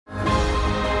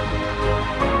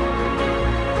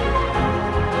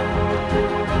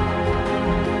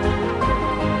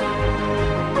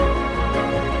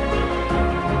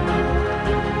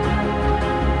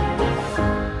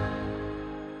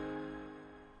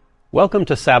Welcome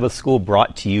to Sabbath School,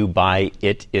 brought to you by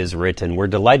It Is Written. We're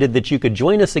delighted that you could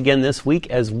join us again this week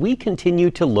as we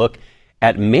continue to look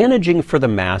at managing for the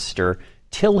Master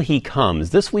till He comes.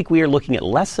 This week we are looking at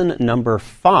lesson number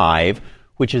 5,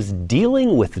 which is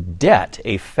dealing with debt,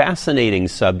 a fascinating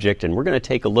subject, and we're going to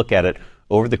take a look at it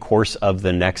over the course of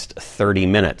the next 30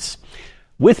 minutes.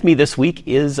 With me this week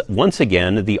is, once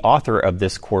again, the author of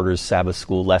this quarter's Sabbath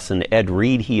School lesson, Ed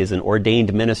Reed. He is an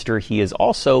ordained minister. He is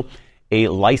also a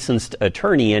licensed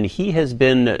attorney, and he has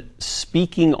been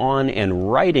speaking on and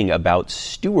writing about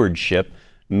stewardship,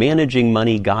 managing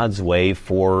money God's way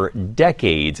for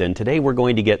decades. And today we're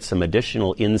going to get some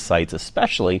additional insights,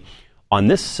 especially on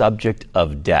this subject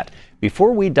of debt.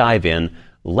 Before we dive in,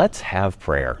 let's have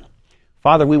prayer.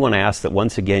 Father, we want to ask that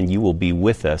once again you will be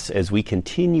with us as we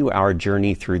continue our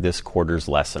journey through this quarter's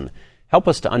lesson. Help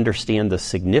us to understand the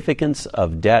significance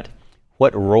of debt,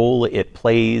 what role it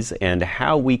plays, and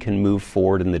how we can move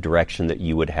forward in the direction that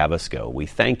you would have us go. We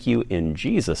thank you in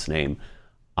Jesus' name.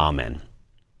 Amen.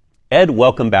 Ed,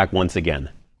 welcome back once again.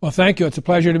 Well, thank you. It's a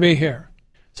pleasure to be here.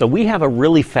 So we have a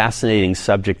really fascinating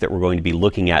subject that we're going to be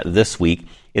looking at this week.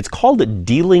 It's called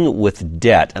Dealing with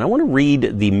Debt. And I want to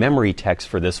read the memory text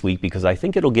for this week because I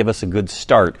think it'll give us a good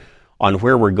start on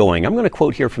where we're going. I'm going to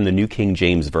quote here from the New King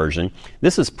James Version.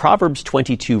 This is Proverbs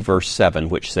 22, verse 7,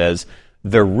 which says,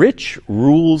 "The rich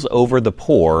rules over the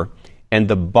poor, and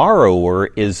the borrower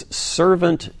is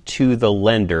servant to the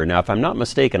lender." Now, if I'm not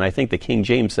mistaken, I think the King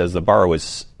James says the borrower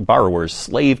is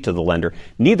slave to the lender.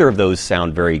 Neither of those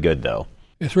sound very good, though.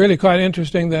 It's really quite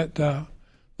interesting that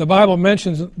the Bible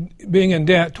mentions being in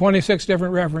debt, 26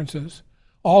 different references.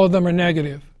 All of them are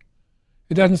negative.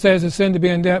 It doesn't say it's a sin to be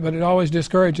in debt, but it always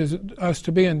discourages us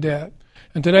to be in debt.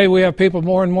 And today we have people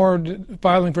more and more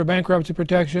filing for bankruptcy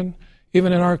protection.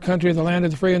 Even in our country, the land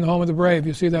of the free and the home of the brave,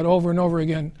 you see that over and over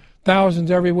again, thousands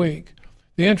every week.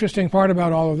 The interesting part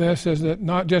about all of this is that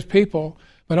not just people,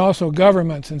 but also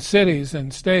governments and cities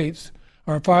and states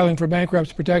are filing for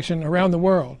bankruptcy protection around the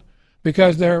world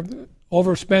because they're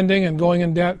overspending and going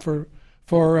in debt for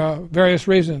various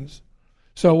reasons.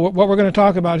 So what we're going to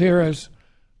talk about here is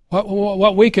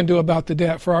what we can do about the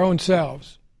debt for our own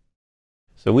selves.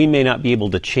 So we may not be able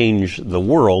to change the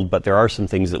world, but there are some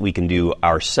things that we can do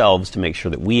ourselves to make sure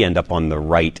that we end up on the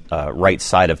right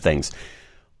side of things.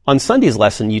 On Sunday's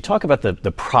lesson, you talk about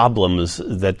the problems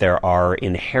that there are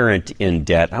inherent in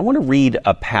debt. I want to read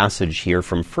a passage here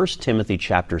from 1 Timothy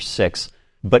chapter 6.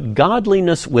 "But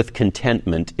godliness with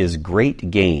contentment is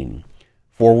great gain.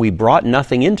 For we brought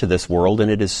nothing into this world, and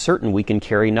it is certain we can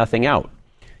carry nothing out.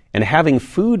 And having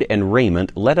food and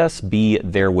raiment, let us be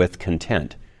therewith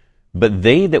content. But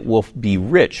they that will be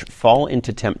rich fall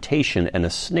into temptation and a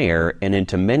snare, and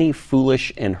into many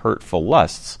foolish and hurtful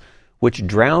lusts, which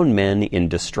drown men in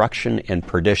destruction and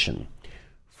perdition.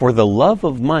 For the love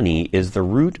of money is the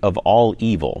root of all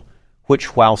evil,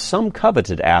 which while some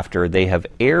coveted after, they have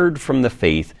erred from the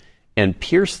faith, and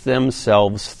pierced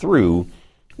themselves through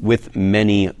with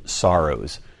many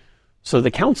sorrows." So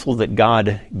the counsel that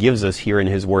God gives us here in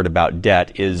His Word about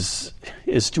debt is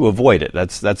to avoid it.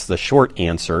 That's the short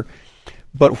answer.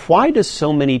 But why do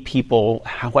so many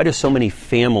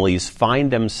families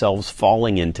find themselves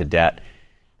falling into debt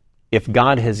if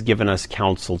God has given us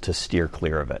counsel to steer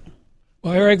clear of it?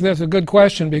 Well, Eric, that's a good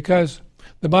question because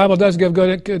the Bible does give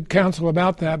good counsel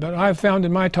about that, but I've found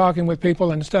in my talking with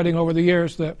people and studying over the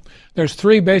years that there's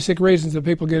 3 basic reasons that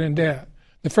people get in debt.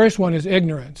 The first one is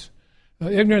ignorance.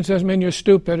 Ignorance doesn't mean you're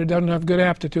stupid. It doesn't have good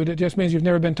aptitude. It just means you've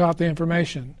never been taught the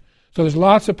information. So there's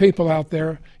lots of people out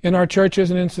there in our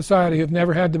churches and in society who've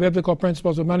never had the biblical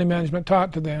principles of money management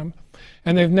taught to them,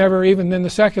 and they've never even then the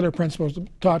secular principles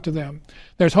taught to them.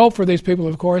 There's hope for these people,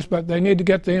 of course, but they need to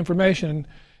get the information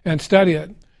and study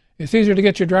it. It's easier to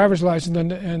get your driver's license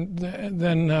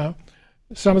than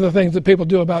some of the things that people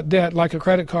do about debt, like a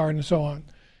credit card and so on.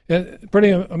 It's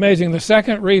pretty amazing. The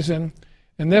second reason,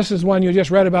 and this is one you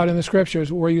just read about in the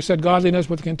Scriptures, where you said godliness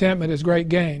with contentment is great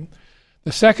gain.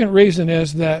 The second reason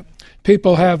is that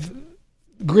people have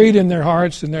greed in their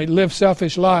hearts and they live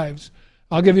selfish lives.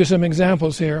 I'll give you some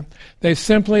examples here. They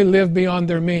simply live beyond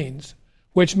their means,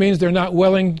 which means they're not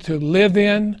willing to live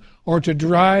in or to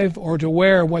drive or to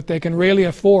wear what they can really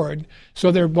afford, so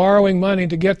they're borrowing money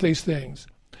to get these things.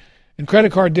 And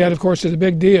credit card debt, of course, is a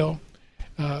big deal.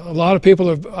 A lot of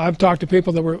people I've talked to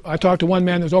people I talked to one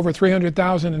man that was over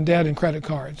 $300,000 in debt in credit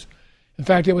cards. In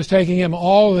fact, it was taking him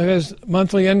all of his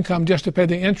monthly income just to pay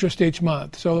the interest each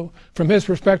month. So from his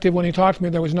perspective, when he talked to me,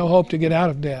 there was no hope to get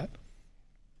out of debt.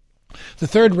 The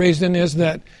third reason is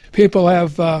that people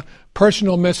have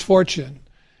personal misfortune.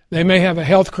 They may have a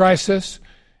health crisis,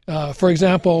 For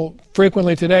example,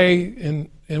 frequently today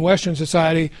in Western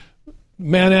society,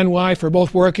 man and wife are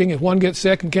both working. If one gets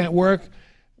sick and can't work,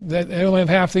 they only have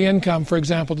half the income, for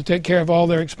example, to take care of all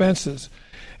their expenses.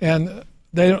 And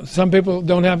some people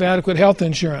don't have adequate health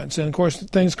insurance. And, of course,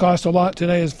 things cost a lot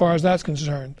today as far as that's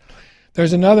concerned.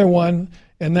 There's another one,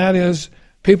 and that is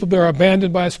people that are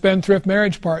abandoned by a spendthrift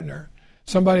marriage partner.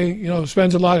 Somebody,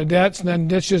 spends a lot of debts and then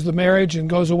ditches the marriage and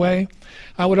goes away.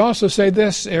 I would also say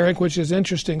this, Eric, which is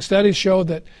interesting. Studies show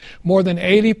that more than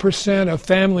 80% of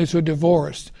families who are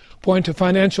divorced point to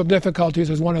financial difficulties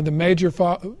as one of the major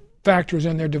factors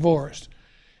in their divorce.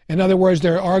 In other words,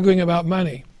 they're arguing about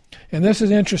money. And this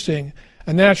is interesting.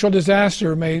 A natural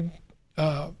disaster may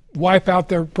wipe out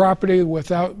their property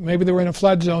maybe they were in a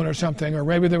flood zone or something, or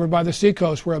maybe they were by the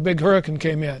seacoast where a big hurricane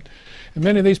came in. And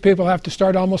many of these people have to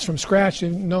start almost from scratch,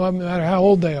 no matter how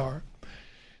old they are.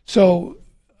 So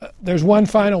there's one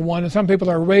final one, and some people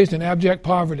are raised in abject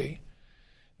poverty.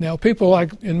 Now, people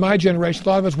like in my generation, a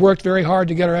lot of us worked very hard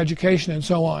to get our education and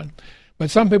so on.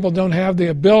 But some people don't have the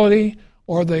ability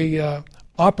or the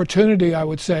opportunity, I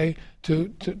would say,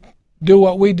 to do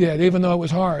what we did, even though it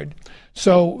was hard.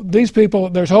 So these people,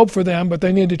 there's hope for them, but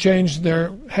they need to change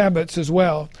their habits as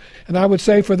well. And I would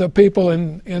say for the people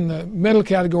in the middle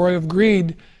category of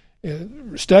greed,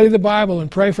 study the Bible and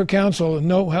pray for counsel and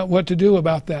know what to do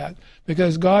about that,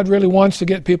 because God really wants to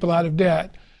get people out of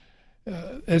debt.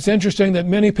 It's interesting that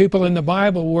many people in the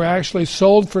Bible were actually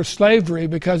sold for slavery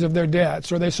because of their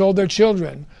debts, or they sold their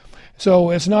children. So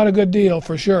it's not a good deal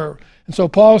for sure. And so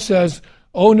Paul says,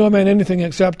 owe no man anything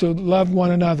except to love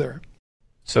one another.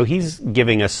 So he's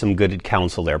giving us some good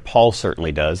counsel there. Paul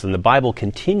certainly does, and the Bible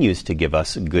continues to give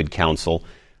us good counsel.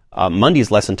 Monday's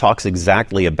lesson talks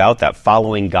exactly about that,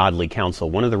 following godly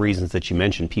counsel. One of the reasons that you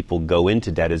mentioned people go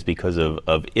into debt is because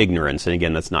of ignorance. And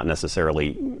again, that's not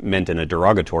necessarily meant in a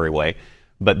derogatory way,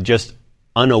 but just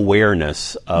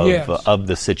unawareness of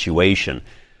the situation.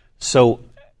 So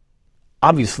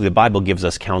obviously the Bible gives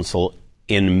us counsel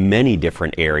in many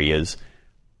different areas.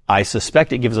 I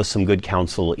suspect it gives us some good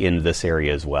counsel in this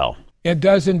area as well. It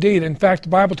does indeed. In fact, the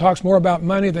Bible talks more about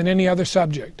money than any other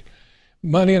subject.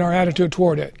 Money and our attitude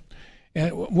toward it.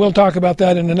 And we'll talk about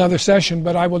that in another session,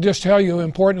 but I will just tell you,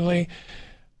 importantly,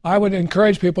 I would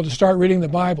encourage people to start reading the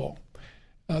Bible.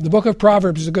 The book of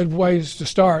Proverbs is a good place to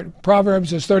start.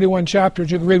 Proverbs is 31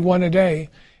 chapters. You can read one a day.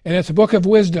 And it's a book of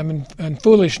wisdom and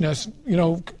foolishness,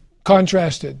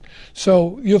 contrasted.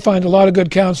 So you'll find a lot of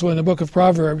good counsel in the book of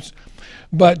Proverbs.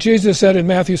 But Jesus said in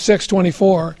Matthew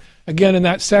 6:24, again in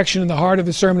that section in the heart of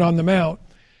the Sermon on the Mount,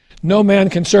 no man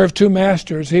can serve two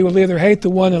masters. He will either hate the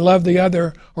one and love the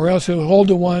other, or else he'll hold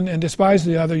to one and despise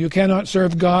the other. You cannot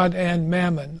serve God and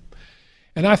mammon.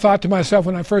 And I thought to myself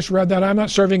when I first read that, I'm not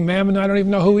serving mammon. I don't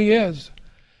even know who he is.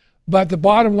 But the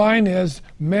bottom line is,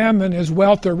 mammon is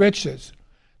wealth or riches.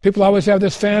 People always have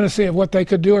this fantasy of what they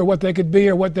could do or what they could be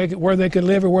or where they could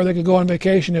live or where they could go on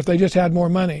vacation if they just had more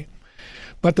money.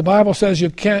 But the Bible says you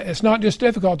can't. It's not just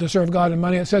difficult to serve God and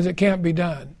money. It says it can't be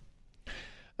done.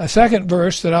 A second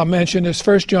verse that I'll mention is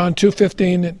 1 John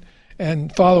 2:15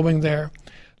 and following there.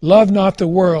 Love not the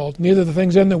world, neither the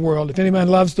things in the world. If any man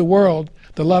loves the world,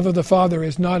 the love of the Father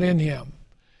is not in him.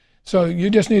 So we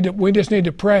just need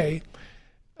to pray.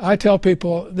 I tell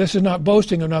people, this is not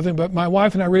boasting or nothing, but my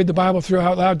wife and I read the Bible through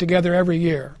out loud together every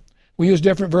year. We use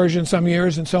different versions some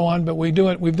years and so on, but we do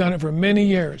it. We've done it for many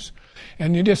years.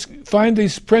 And you just find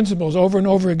these principles over and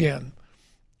over again.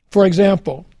 For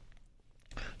example,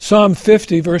 Psalm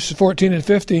 50, verses 14 and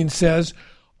 15 says,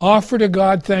 offer to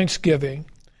God thanksgiving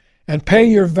and pay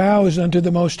your vows unto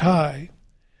the Most High.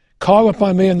 Call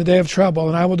upon me in the day of trouble,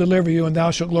 and I will deliver you, and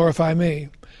thou shalt glorify me.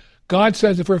 God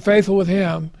says if we're faithful with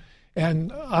him,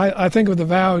 and I think of the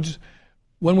vows,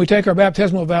 when we take our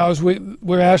baptismal vows,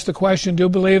 we're asked the question, do you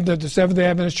believe that the Seventh-day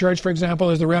Adventist Church, for example,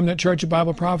 is the remnant church of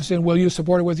Bible prophecy, and will you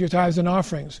support it with your tithes and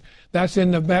offerings? That's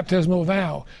in the baptismal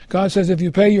vow. God says if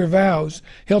you pay your vows,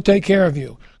 he'll take care of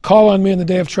you. Call on me in the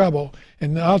day of trouble,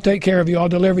 and I'll take care of you, I'll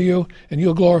deliver you, and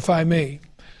you'll glorify me.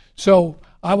 So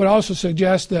I would also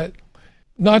suggest that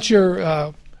not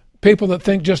your people that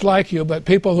think just like you, but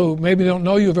people who maybe don't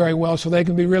know you very well so they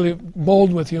can be really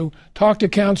bold with you. Talk to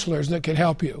counselors that can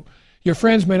help you. Your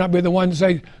friends may not be the ones to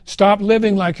say, stop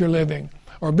living like you're living,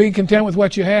 or be content with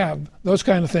what you have, those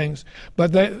kind of things.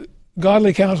 But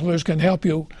godly counselors can help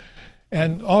you.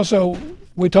 And also,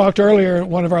 we talked earlier in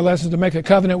one of our lessons to make a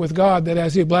covenant with God that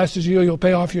as he blesses you, you'll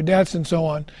pay off your debts and so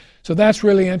on. So that's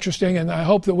really interesting, and I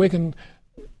hope that we can,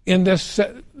 in this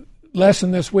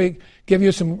lesson this week, give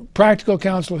you some practical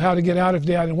counsel of how to get out of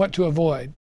debt and what to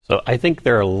avoid. So I think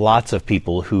there are lots of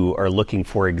people who are looking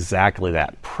for exactly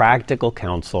that, practical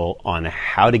counsel on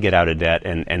how to get out of debt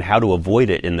and how to avoid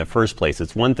it in the first place.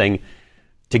 It's one thing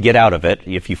to get out of it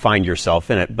if you find yourself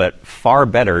in it, but far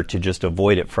better to just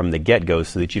avoid it from the get-go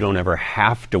so that you don't ever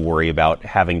have to worry about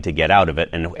having to get out of it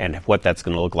and what that's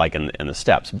going to look like in the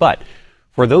steps. But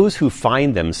for those who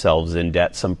find themselves in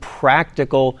debt, some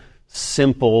practical,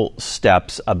 simple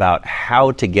steps about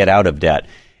how to get out of debt.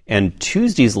 And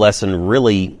Tuesday's lesson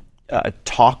really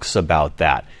talks about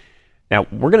that. Now,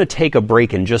 we're going to take a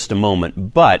break in just a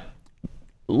moment, but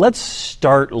let's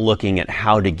start looking at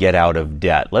how to get out of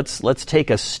debt. Let's take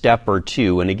a step or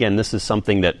two. And again, this is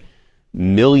something that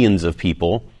millions of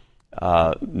people,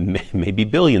 maybe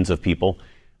billions of people,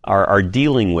 are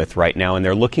dealing with right now, and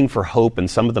they're looking for hope, and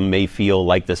some of them may feel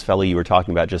like this fellow you were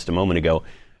talking about just a moment ago,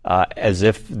 as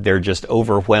if they're just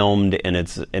overwhelmed and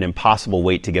it's an impossible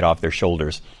weight to get off their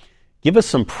shoulders. Give us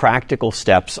some practical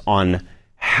steps on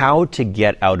how to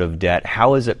get out of debt.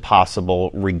 How is it possible,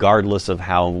 regardless of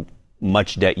how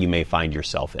much debt you may find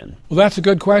yourself in? Well, that's a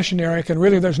good question, Eric, and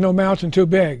really there's no mountain too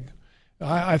big.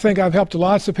 I think I've helped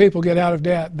lots of people get out of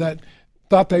debt that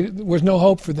thought there was no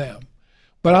hope for them.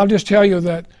 But I'll just tell you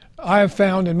that I have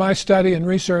found in my study and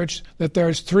research that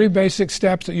there's 3 basic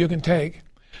steps that you can take,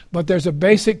 but there's a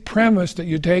basic premise that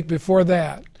you take before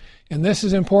that, and this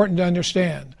is important to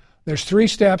understand. There's 3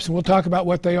 steps, and we'll talk about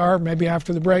what they are maybe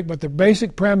after the break, but the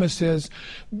basic premise is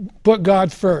put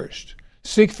God first.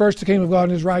 Seek first the kingdom of God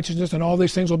and his righteousness, and all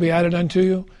these things will be added unto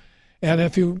you. And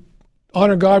if you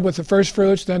honor God with the first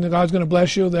fruits, then God's going to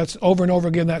bless you. That's over and over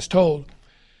again, that's told.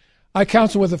 I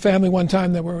counseled with a family one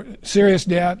time that were in serious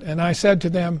debt, and I said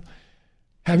to them,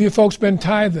 have you folks been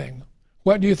tithing?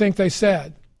 What do you think they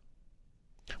said?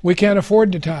 We can't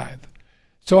afford to tithe.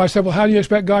 So I said, well, how do you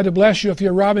expect God to bless you if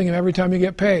you're robbing him every time you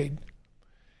get paid?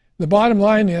 The bottom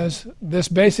line is this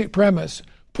basic premise: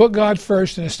 put God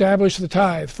first and establish the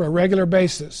tithe for a regular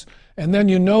basis. And then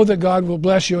you know that God will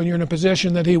bless you and you're in a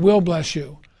position that he will bless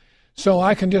you. So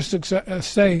I can just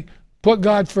say, put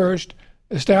God first,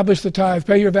 establish the tithe,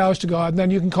 pay your vows to God, and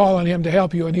then you can call on him to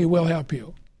help you and he will help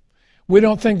you. We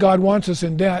don't think God wants us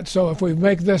in debt, so if we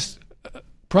make this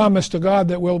promise to God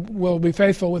that we'll be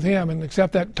faithful with him and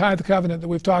accept that tithe covenant that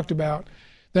we've talked about,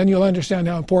 then you'll understand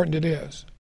how important it is.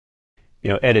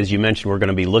 You know, Ed, as you mentioned, we're going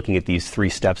to be looking at these 3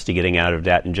 steps to getting out of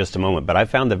debt in just a moment, but I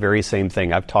found the very same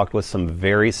thing. I've talked with some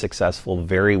very successful,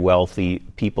 very wealthy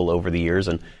people over the years,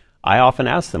 and I often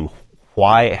ask them,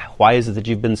 why is it that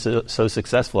you've been so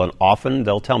successful? And often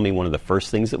they'll tell me one of the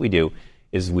first things that we do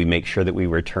is we make sure that we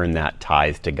return that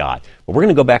tithe to God. But we're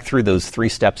going to go back through those 3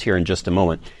 steps here in just a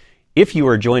moment. If you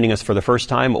are joining us for the first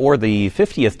time or the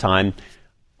 50th time,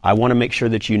 I want to make sure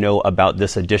that you know about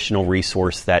this additional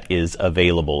resource that is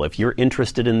available. If you're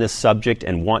interested in this subject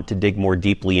and want to dig more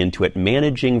deeply into it,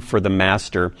 Managing for the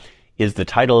Master is the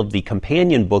title of the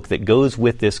companion book that goes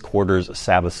with this quarter's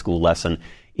Sabbath School lesson.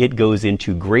 It goes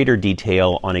into greater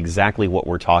detail on exactly what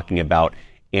we're talking about,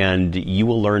 and you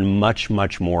will learn much,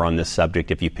 much more on this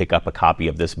subject if you pick up a copy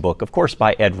of this book, of course,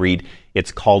 by Ed Reed.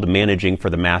 It's called Managing for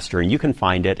the Master, and you can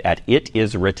find it at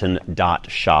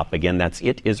itiswritten.shop. Again, that's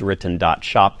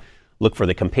itiswritten.shop. Look for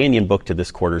the companion book to this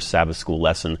quarter's Sabbath School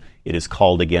lesson. It is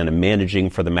called, again, Managing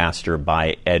for the Master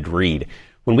by Ed Reed.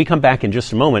 When we come back in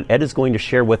just a moment, Ed is going to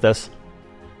share with us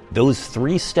those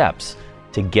 3 steps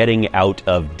to getting out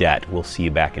of debt. We'll see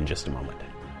you back in just a moment.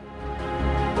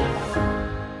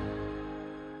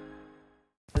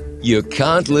 You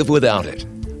can't live without it,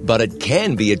 but it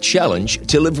can be a challenge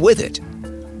to live with it.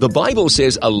 The Bible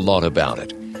says a lot about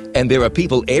it, and there are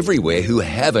people everywhere who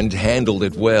haven't handled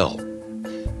it well.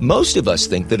 Most of us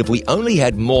think that if we only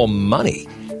had more money,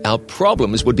 our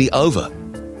problems would be over.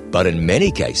 But in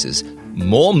many cases,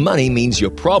 more money means your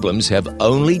problems have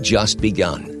only just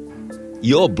begun.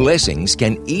 Your blessings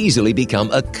can easily become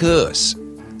a curse.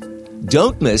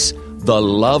 Don't miss The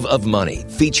Love of Money,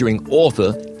 featuring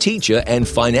author, teacher, and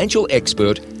financial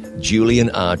expert Julian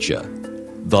Archer.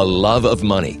 The Love of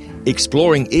Money,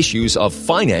 exploring issues of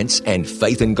finance and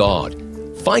faith in God,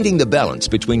 finding the balance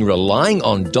between relying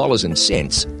on dollars and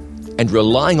cents and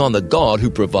relying on the God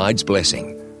who provides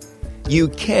blessing. You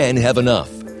can have enough,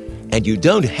 and you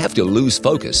don't have to lose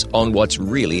focus on what's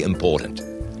really important.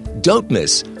 Don't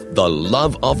miss The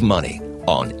Love of Money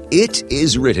on It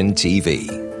Is Written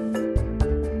TV.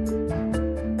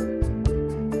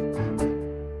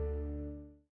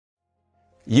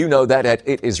 You know that at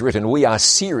It Is Written, we are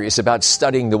serious about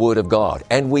studying the Word of God,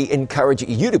 and we encourage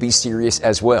you to be serious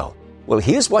as well. Well,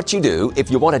 here's what you do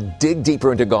if you want to dig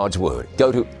deeper into God's Word.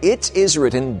 Go to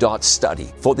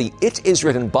itiswritten.study for the It Is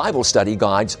Written Bible Study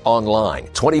Guides online.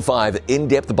 25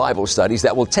 in-depth Bible studies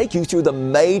that will take you through the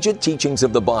major teachings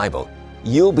of the Bible.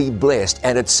 You'll be blessed,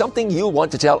 and it's something you'll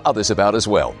want to tell others about as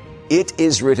well.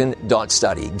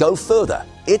 Itiswritten.study. Go further.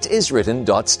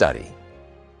 Itiswritten.study.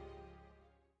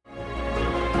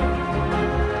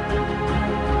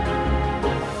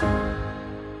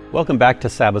 Welcome back to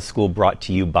Sabbath School, brought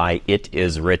to you by It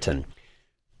Is Written.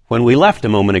 When we left a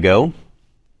moment ago,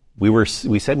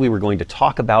 we said we were going to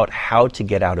talk about how to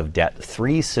get out of debt,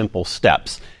 3 simple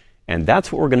steps. And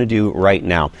that's what we're going to do right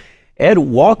now. Ed,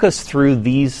 walk us through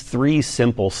these 3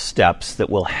 simple steps that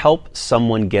will help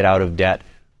someone get out of debt,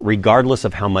 regardless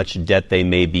of how much debt they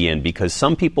may be in. Because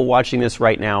some people watching this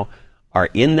right now are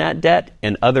in that debt,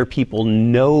 and other people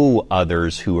know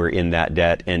others who are in that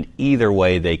debt, and either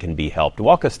way they can be helped.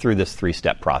 Walk us through this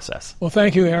 3-step process. Well,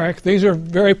 thank you, Eric. These are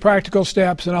very practical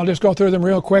steps, and I'll just go through them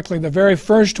real quickly. The very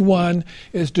first one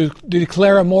is to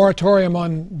declare a moratorium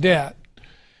on debt,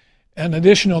 an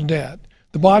additional debt.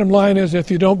 The bottom line is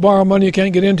if you don't borrow money, you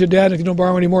can't get into debt. If you don't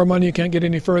borrow any more money, you can't get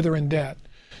any further in debt.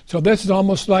 So this is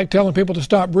almost like telling people to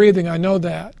stop breathing. I know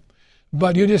that.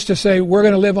 But you just to say, we're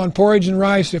going to live on porridge and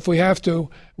rice if we have to.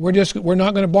 We're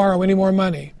not going to borrow any more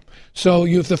money. So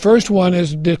the first one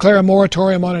is declare a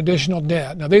moratorium on additional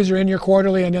debt. Now, these are in your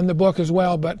quarterly and in the book as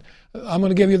well, but I'm going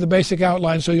to give you the basic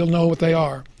outline so you'll know what they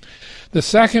are. The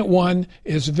second one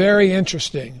is very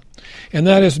interesting, and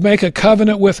that is make a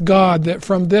covenant with God that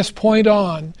from this point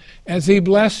on, as He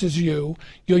blesses you,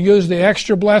 you'll use the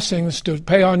extra blessings to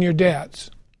pay on your debts.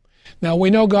 Now,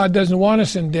 we know God doesn't want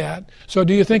us in debt, so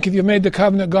do you think if you made the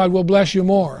covenant, God will bless you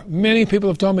more? Many people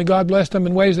have told me God blessed them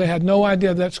in ways they had no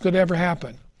idea that could ever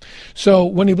happen. So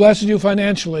when He blesses you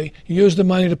financially, you use the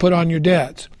money to put on your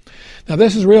debts. Now,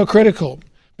 this is real critical,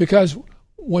 because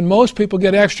when most people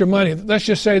get extra money, let's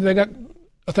just say they got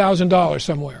 $1,000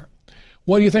 somewhere,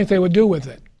 what do you think they would do with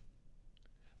it?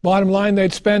 Bottom line,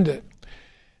 they'd spend it.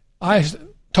 I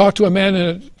talked to a man in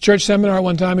a church seminar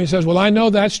one time. He says, well, I know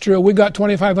that's true. We got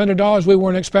 $2,500 we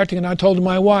weren't expecting, and I told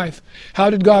my wife, how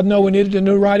did God know we needed a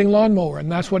new riding lawnmower?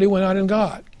 And that's what He went out and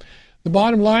got. The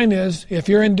bottom line is, if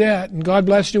you're in debt and God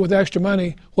blessed you with extra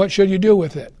money, what should you do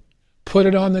with it? Put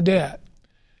it on the debt.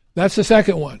 That's the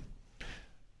second one.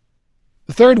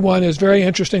 The third one is very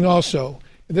interesting also.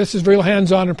 This is real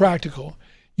hands-on and practical.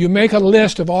 You make a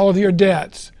list of all of your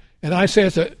debts, and I say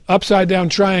it's an upside-down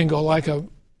triangle, like a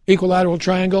equilateral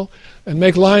triangle, and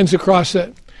make lines across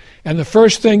it. And the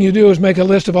first thing you do is make a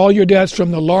list of all your debts from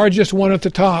the largest one at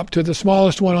the top to the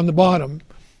smallest one on the bottom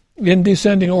in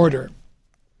descending order.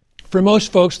 For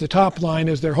most folks, the top line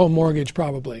is their home mortgage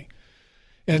probably.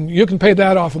 And you can pay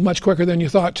that off much quicker than you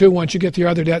thought too once you get your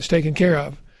other debts taken care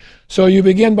of. So you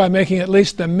begin by making at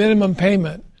least the minimum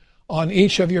payment on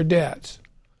each of your debts.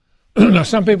 Now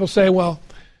some people say, well,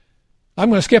 I'm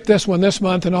going to skip this one this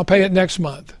month and I'll pay it next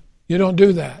month. You don't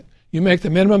do that. You make the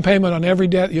minimum payment on every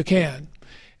debt you can.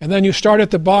 And then you start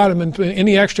at the bottom and put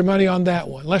any extra money on that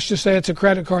one. Let's just say it's a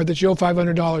credit card that you owe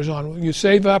 $500 on. You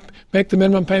save up, make the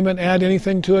minimum payment, add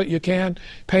anything to it you can,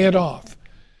 pay it off.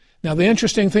 Now the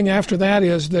interesting thing after that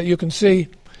is that you can see,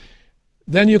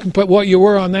 then you can put what you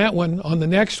were on that one on the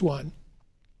next one.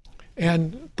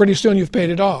 And pretty soon you've paid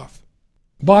it off.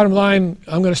 Bottom line,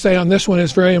 I'm going to say on this one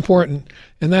is very important,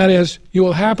 and that is you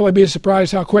will happily be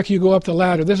surprised how quick you go up the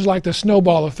ladder. This is like the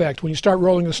snowball effect. When you start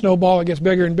rolling the snowball, it gets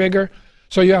bigger and bigger,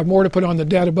 so you have more to put on the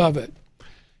debt above it.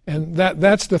 And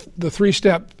that's the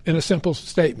 3-step in a simple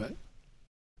statement.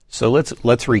 So let's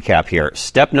recap here.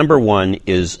 Step number 1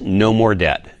 is no more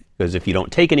debt, because if you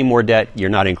don't take any more debt,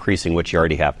 you're not increasing what you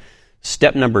already have.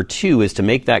 Step number 2 is to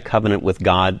make that covenant with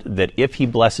God that if He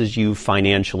blesses you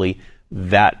financially,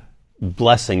 that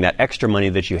blessing, that extra money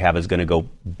that you have is going to go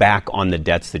back on the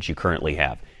debts that you currently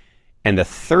have. And the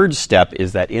third step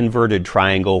is that inverted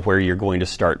triangle where you're going to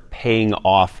start paying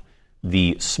off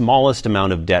the smallest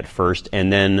amount of debt first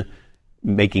and then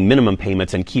making minimum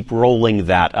payments and keep rolling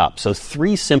that up. So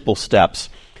 3 simple steps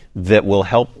that will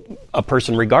help a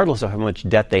person, regardless of how much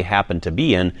debt they happen to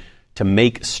be in, to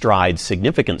make strides,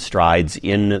 significant strides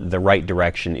in the right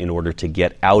direction in order to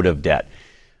get out of debt.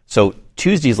 So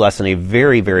Tuesday's lesson, a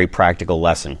very, very practical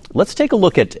lesson. Let's take a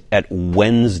look at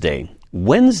Wednesday.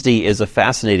 Wednesday is a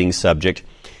fascinating subject.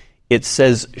 It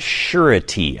says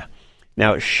surety.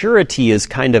 Now, surety is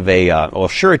kind of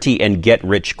surety and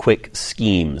get-rich-quick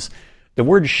schemes. The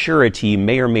word surety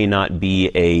may or may not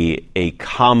be a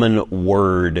common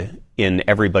word in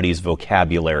everybody's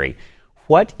vocabulary.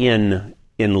 What in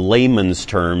layman's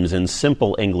terms, in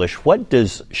simple English, what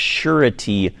does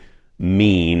surety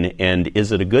mean, and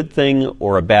is it a good thing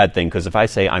or a bad thing? Because if I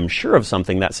say I'm sure of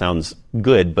something, that sounds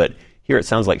good, but here it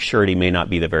sounds like surety may not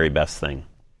be the very best thing.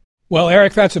 Well,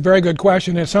 Eric, that's a very good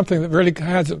question. It's something that really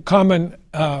has a common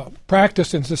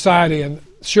practice in society, and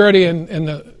surety in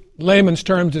the layman's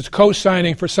terms is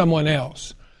co-signing for someone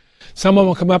else. Someone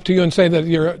will come up to you and say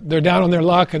that they're down on their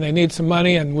luck and they need some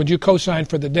money, and would you co-sign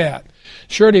for the debt?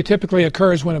 Surety typically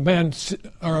occurs when a man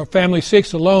or a family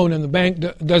seeks a loan and the bank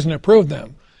doesn't approve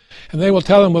them. And they will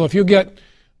tell them, well, if you get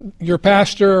your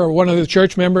pastor or one of the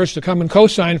church members to come and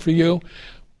co-sign for you,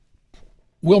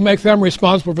 we'll make them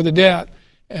responsible for the debt,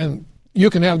 and you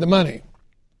can have the money.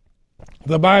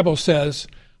 The Bible says,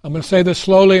 I'm going to say this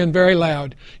slowly and very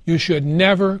loud, you should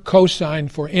never co-sign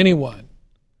for anyone.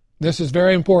 This is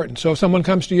very important. So if someone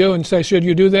comes to you and says, should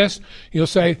you do this? You'll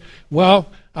say, well,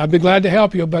 I'd be glad to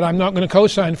help you, but I'm not going to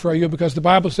co-sign for you because the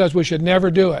Bible says we should never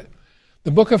do it.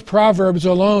 The book of Proverbs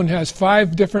alone has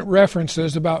 5 different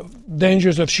references about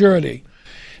dangers of surety.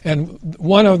 And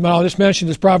one of them I'll just mention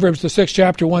is Proverbs, the 6th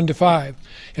chapter, 1-5.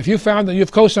 If you found that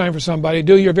you've co-signed for somebody,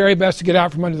 do your very best to get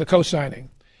out from under the co-signing.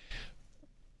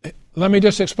 Let me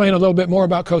just explain a little bit more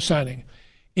about co-signing.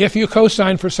 If you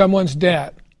co-sign for someone's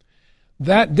debt,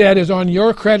 that debt is on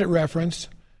your credit reference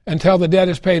until the debt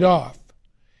is paid off.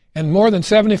 And more than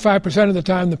 75% of the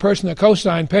time, the person that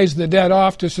co-signed pays the debt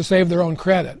off just to save their own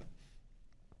credit.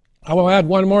 I will add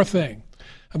one more thing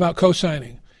about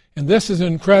co-signing, and this is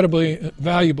incredibly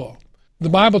valuable. The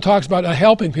Bible talks about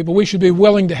helping people. We should be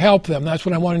willing to help them. That's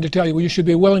what I wanted to tell you. You should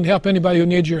be willing to help anybody who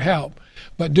needs your help,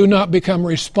 but do not become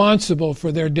responsible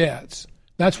for their debts.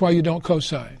 That's why you don't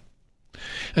co-sign.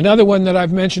 Another one that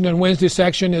I've mentioned in Wednesday's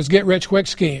section is get-rich-quick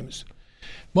schemes.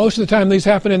 Most of the time these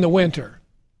happen in the winter.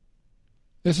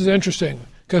 This is interesting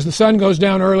because the sun goes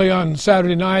down early on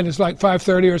Saturday night. It's like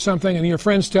 5:30 or something, and your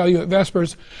friends tell you at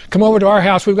Vespers, come over to our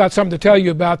house. We've got something to tell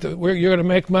you about. You're going to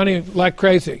make money like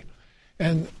crazy.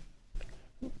 And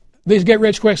these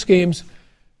get-rich-quick schemes,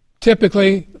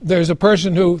 typically there's a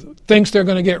person who thinks they're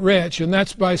going to get rich, and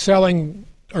that's by selling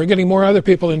or getting more other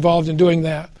people involved in doing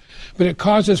that. But it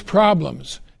causes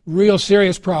problems, real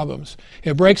serious problems.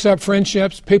 It breaks up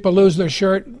friendships. People lose their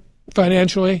shirt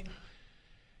financially.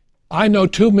 I know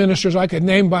 2 ministers I could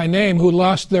name by name who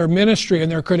lost their ministry and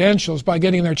their credentials by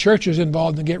getting their churches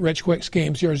involved in get-rich-quick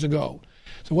schemes years ago.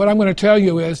 So what I'm going to tell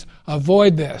you is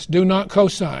avoid this. Do not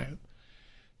co-sign.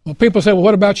 Well, people say, well,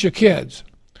 what about your kids?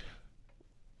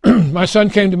 My son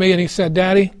came to me and he said,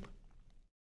 Daddy,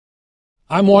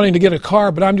 I'm wanting to get a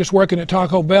car, but I'm just working at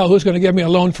Taco Bell. Who's going to give me a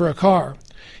loan for a car?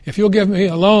 If you'll give me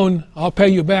a loan, I'll pay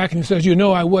you back. And he says, you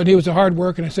know I would. He was a hard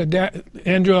worker. And I said,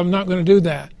 Andrew, I'm not going to do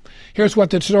that. Here's what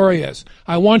the story is.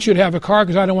 I want you to have a car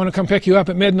because I don't want to come pick you up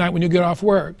at midnight when you get off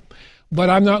work. But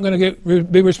I'm not going to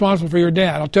be responsible for your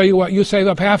dad. I'll tell you what, you save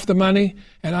up half the money,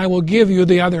 and I will give you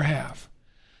the other half.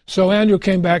 So Andrew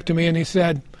came back to me and he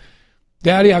said,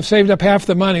 Daddy, I've saved up half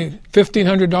the money,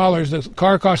 $1,500. The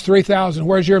car costs $3,000.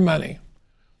 Where's your money?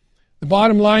 The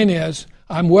bottom line is,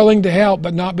 I'm willing to help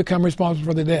but not become responsible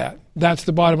for the debt. That's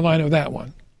the bottom line of that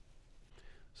one.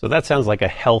 So that sounds like a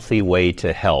healthy way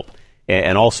to help,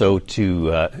 and also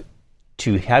to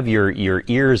have your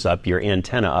ears up, your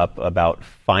antenna up about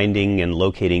finding and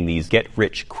locating these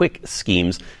get-rich-quick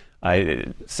schemes.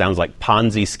 It sounds like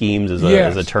Ponzi schemes is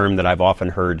a term that I've often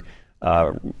heard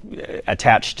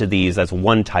attached to these. That's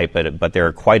one type, but there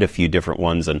are quite a few different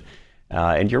ones,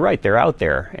 and you're right, they're out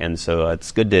there, and so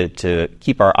it's good to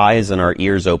keep our eyes and our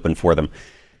ears open for them.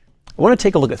 I want to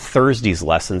take a look at Thursday's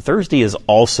lesson. Thursday is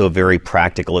also very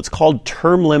practical. It's called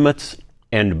Term Limits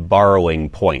and Borrowing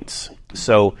Points.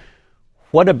 So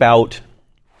what about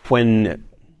when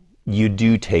you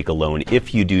do take a loan,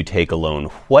 if you do take a loan,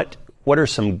 what are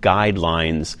some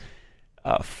guidelines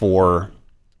for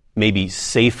maybe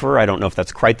safer, I don't know if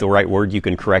that's quite the right word, you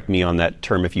can correct me on that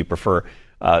term if you prefer,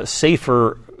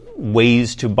 safer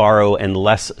ways to borrow and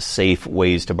less safe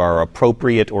ways to borrow,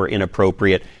 appropriate or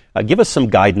inappropriate. Give us some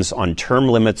guidance on term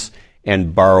limits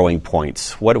and borrowing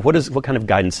points. What kind of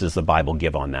guidance does the Bible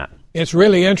give on that? It's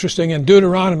really interesting. In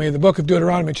Deuteronomy, the book of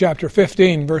Deuteronomy, chapter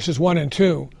 15, verses 1 and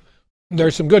 2,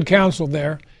 there's some good counsel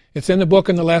there. It's in the book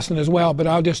and the lesson as well, but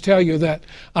I'll just tell you that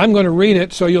I'm going to read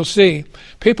it so you'll see.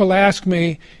 People ask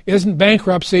me, isn't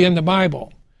bankruptcy in the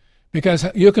Bible? Because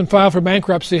you can file for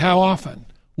bankruptcy how often?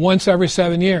 Once every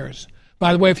 7 years.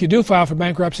 By the way, if you do file for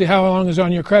bankruptcy, how long is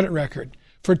on your credit record?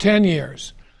 For 10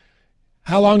 years.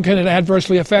 How long can it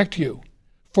adversely affect you?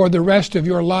 For the rest of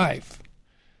your life.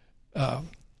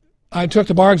 I took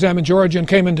the bar exam in Georgia and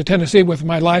came into Tennessee with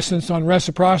my license on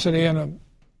reciprocity and a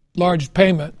large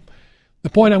payment. The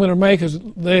point I'm going to make is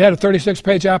they had a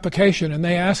 36-page application, and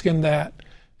they asked in that,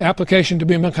 application to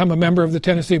become a member of the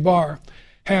Tennessee Bar,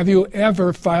 have you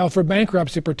ever filed for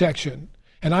bankruptcy protection?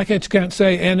 And I can't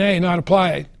say N.A., not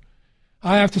applied.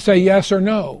 I have to say yes or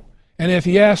no. And if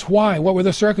yes, why? What were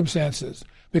the circumstances?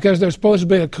 Because there's supposed to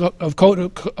be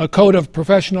a code of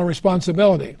professional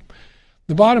responsibility.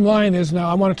 The bottom line is, now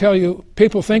I want to tell you,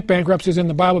 people think bankruptcy is in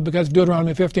the Bible because of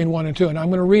Deuteronomy 15:1 and 2, and I'm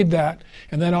going to read that,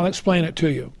 and then I'll explain it to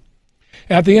you.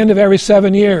 At the end of every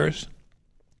 7 years,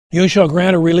 you shall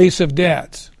grant a release of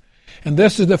debts. And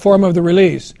this is the form of the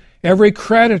release. Every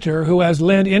creditor who has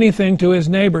lent anything to his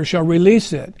neighbor shall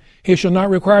release it. He shall not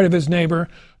require it of his neighbor,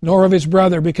 nor of his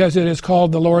brother, because it is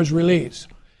called the Lord's release.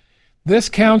 This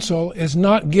counsel is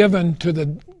not given to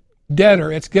the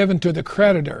debtor, it's given to the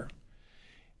creditor.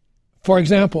 For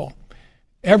example,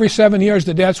 every 7 years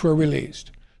the debts were released.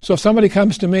 So if somebody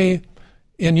comes to me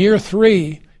in year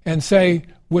 3 and say,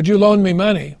 would you loan me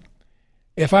money?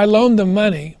 If I loaned them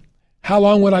money, how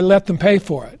long would I let them pay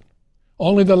for it?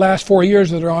 Only the last 4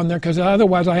 years that are on there, because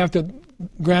otherwise I have to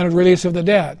grant a release of the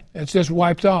debt. It's just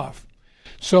wiped off.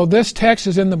 So this text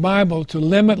is in the Bible to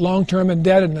limit long-term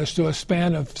indebtedness to a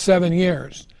span of 7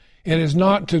 years. It is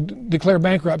not to declare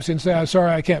bankruptcy and say, I'm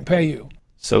sorry, I can't pay you.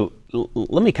 So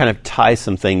let me kind of tie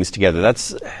some things together.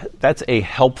 That's a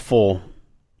helpful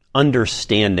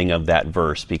understanding of that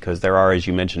verse, because there are, as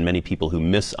you mentioned, many people who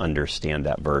misunderstand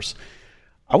that verse.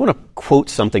 I want to quote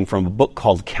something from a book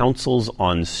called Counsels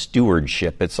on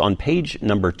Stewardship. It's on page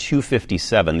number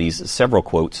 257, these several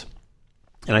quotes.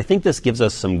 And I think this gives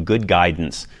us some good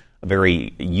guidance, a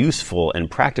very useful and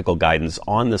practical guidance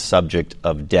on the subject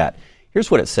of debt.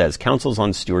 Here's what it says, Counsels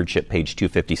on Stewardship, page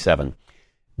 257.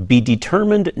 Be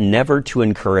determined never to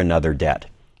incur another debt.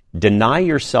 Deny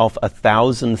yourself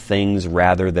 1,000 things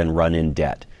rather than run in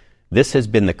debt. This has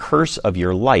been the curse of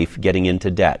your life, getting into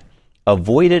debt.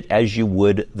 Avoid it as you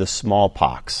would the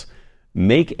smallpox.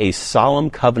 Make a solemn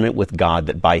covenant with God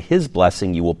that by His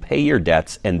blessing you will pay your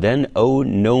debts and then owe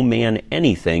no man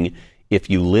anything if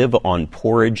you live on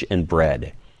porridge and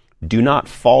bread. Do not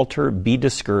falter, be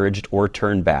discouraged, or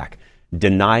turn back.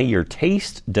 Deny your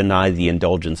taste, deny the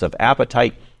indulgence of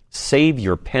appetite, save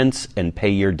your pence and pay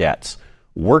your debts.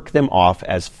 Work them off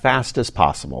as fast as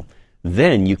possible.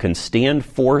 Then you can stand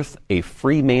forth a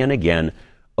free man again,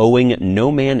 owing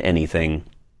no man anything.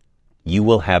 You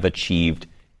will have achieved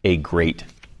a great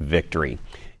victory.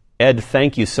 Ed,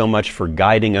 thank you so much for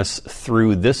guiding us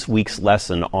through this week's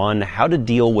lesson on how to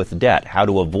deal with debt, how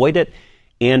to avoid it,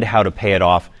 and how to pay it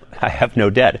off. I have no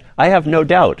debt. I have no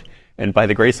doubt. And by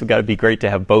the grace of God, it'd be great to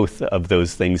have both of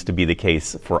those things to be the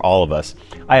case for all of us.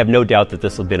 I have no doubt that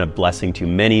this has been a blessing to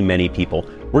many, many people.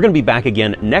 We're going to be back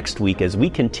again next week as we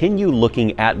continue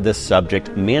looking at this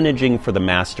subject, managing for the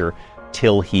Master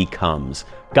till He comes.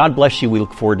 God bless you. We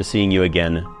look forward to seeing you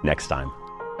again next time.